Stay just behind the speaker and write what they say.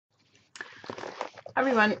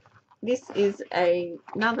Everyone, this is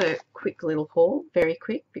another quick little haul, very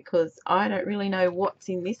quick, because I don't really know what's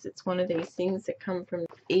in this. It's one of these things that come from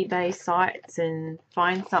eBay sites and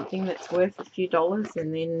find something that's worth a few dollars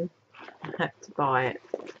and then have to buy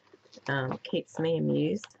it. Keeps me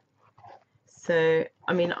amused. So,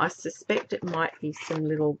 I mean, I suspect it might be some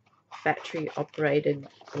little battery operated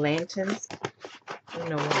lanterns. I don't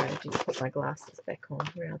know why I didn't put my glasses back on.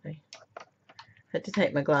 Where are they? I had to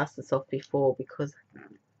take my glasses off before because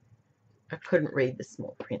I couldn't read the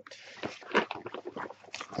small print.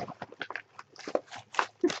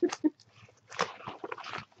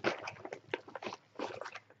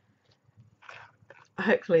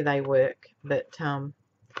 Hopefully they work, but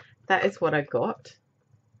that is what I got.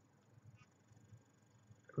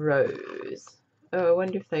 Rose. Oh, I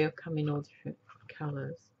wonder if they'll come in all different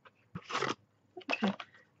colours. Okay.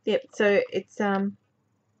 Yep, so it's a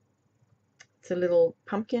little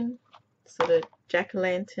pumpkin, sort of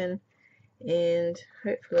jack-o'-lantern, and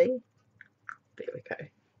hopefully, there we go.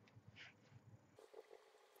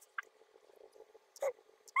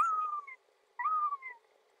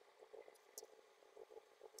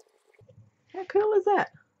 How cool is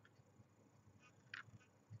that?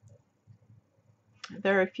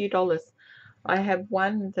 They're a few dollars. I have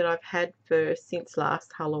one that I've had since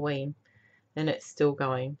last Halloween, and it's still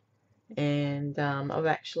going. And I've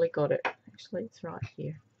actually got it. Actually, it's right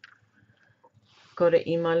here. Got it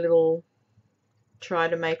in my little try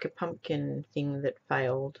to make a pumpkin thing that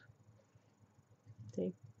failed.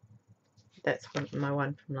 See, that's my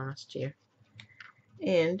one from last year,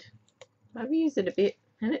 and I've used it a bit,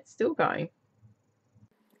 and it's still going.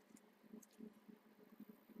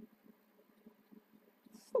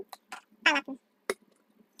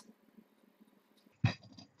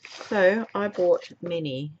 So I bought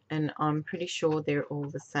many, and I'm pretty sure they're all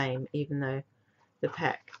the same, even though the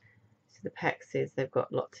pack says they've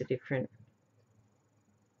got lots of different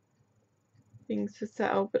things for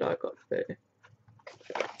sale, but I got the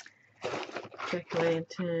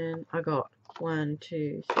jack-o'-lantern. I got 1,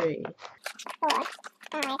 2, 3, 4,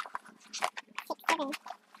 5, 6, 7,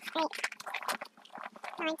 8,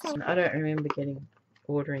 9, 10. I don't remember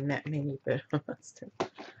ordering that many, but I must have.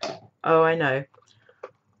 Oh, I know.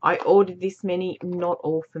 I ordered this many, not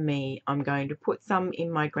all for me. I'm going to put some in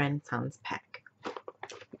my grandson's pack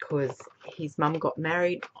because his mum got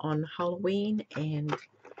married on Halloween and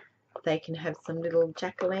they can have some little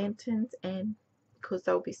jack-o'-lanterns, and because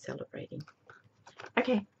they'll be celebrating.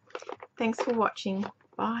 Okay, thanks for watching.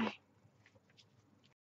 Bye.